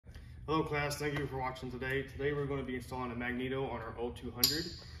Hello class, thank you for watching today. Today we're going to be installing a Magneto on our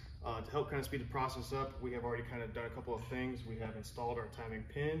O-200. To help kind of speed the process up, we have already kind of done a couple of things. We have installed our timing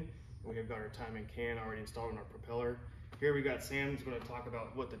pin, and we have got our timing can already installed on our propeller. Here we got Sam's going to talk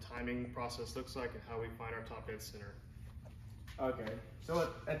about what the timing process looks like and how we find our top dead center. Okay, so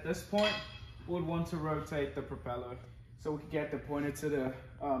at this point, we would want to rotate the propeller so we can get the pointer to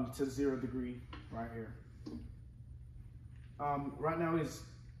the 0 degree right here. Right now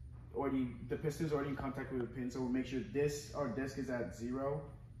the piston is already in contact with the pin, so we'll make sure our disc is at 0.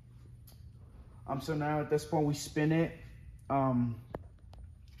 So now at this point we spin it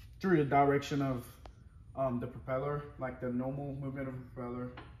through the direction of the propeller, like the normal movement of the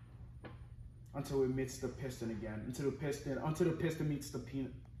propeller, until it meets the piston again, until the piston meets the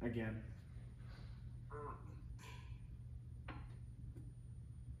pin again.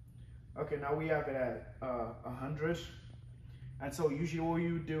 Okay, now we have it at 100. And so usually what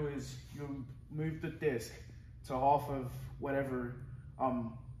you do is you move the disc to half of whatever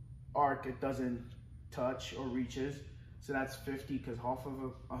arc it doesn't touch or reaches. So that's 50, because half of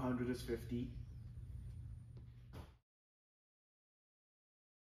 100 is 50.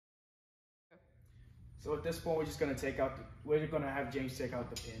 So at this point, we're just gonna have James take out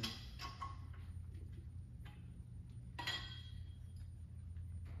the pin.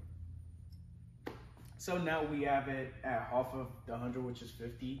 So now we have it at half of the 100, which is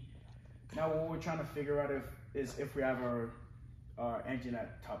 50. Now what we're trying to figure out is if we have our engine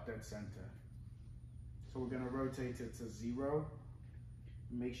at top dead center. So we're gonna rotate it to 0.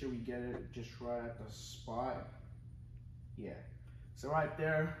 Make sure we get it just right at the spot. Yeah. So right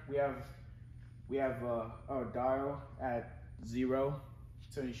there we have our dial at 0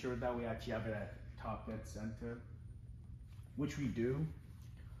 to ensure that we actually have it at top dead center, which we do.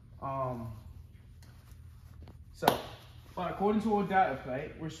 But according to our data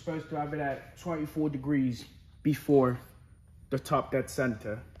plate, we're supposed to have it at 24 degrees before the top dead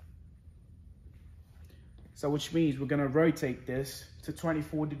center. So which means we're gonna rotate this to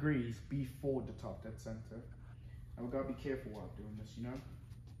 24 degrees before the top dead center. And we gotta be careful while doing this, you know?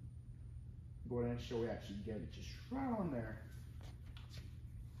 Go ahead and show we actually get it just right on there.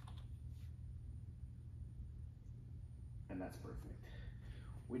 And that's perfect.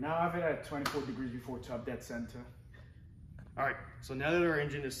 We now have it at 24 degrees before top dead center. All right, so now that our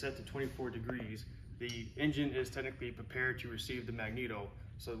engine is set to 24 degrees, the engine is technically prepared to receive the Magneto.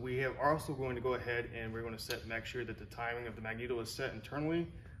 So we are also going to go ahead and we're going to make sure that the timing of the Magneto is set internally.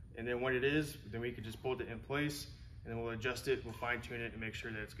 And then when it is, then we can just bolt it in place and then we'll adjust it, we'll fine tune it and make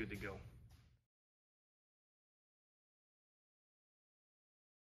sure that it's good to go.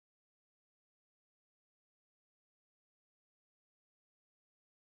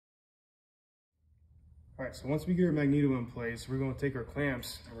 All right, so once we get our Magneto in place, we're going to take our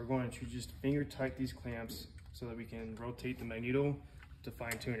clamps and we're going to just finger tight these clamps so that we can rotate the Magneto to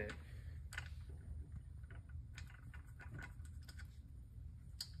fine tune it.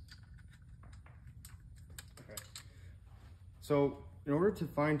 Okay. So in order to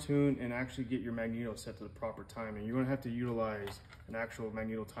fine tune and actually get your Magneto set to the proper timing, you're going to have to utilize an actual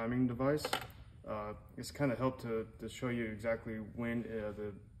Magneto timing device. It's kind of helped to show you exactly when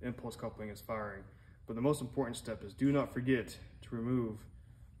the impulse coupling is firing. But the most important step is do not forget to remove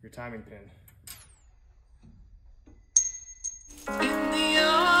your timing pin. In the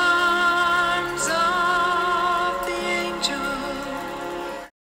arms of the angel.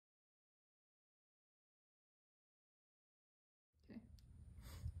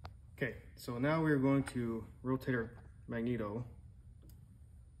 Okay, so now we're going to rotate our Magneto,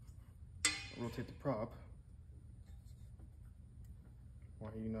 rotate the prop. Why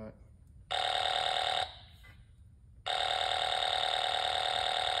are you not?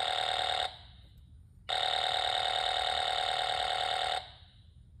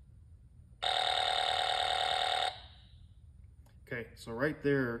 Okay, so right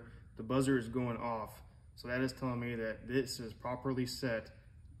there, the buzzer is going off. So that is telling me that this is properly set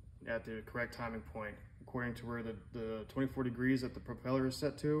at the correct timing point, according to where the 24 degrees that the propeller is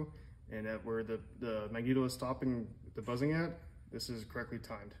set to, and at where the Magneto is stopping the buzzing at, this is correctly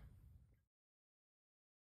timed.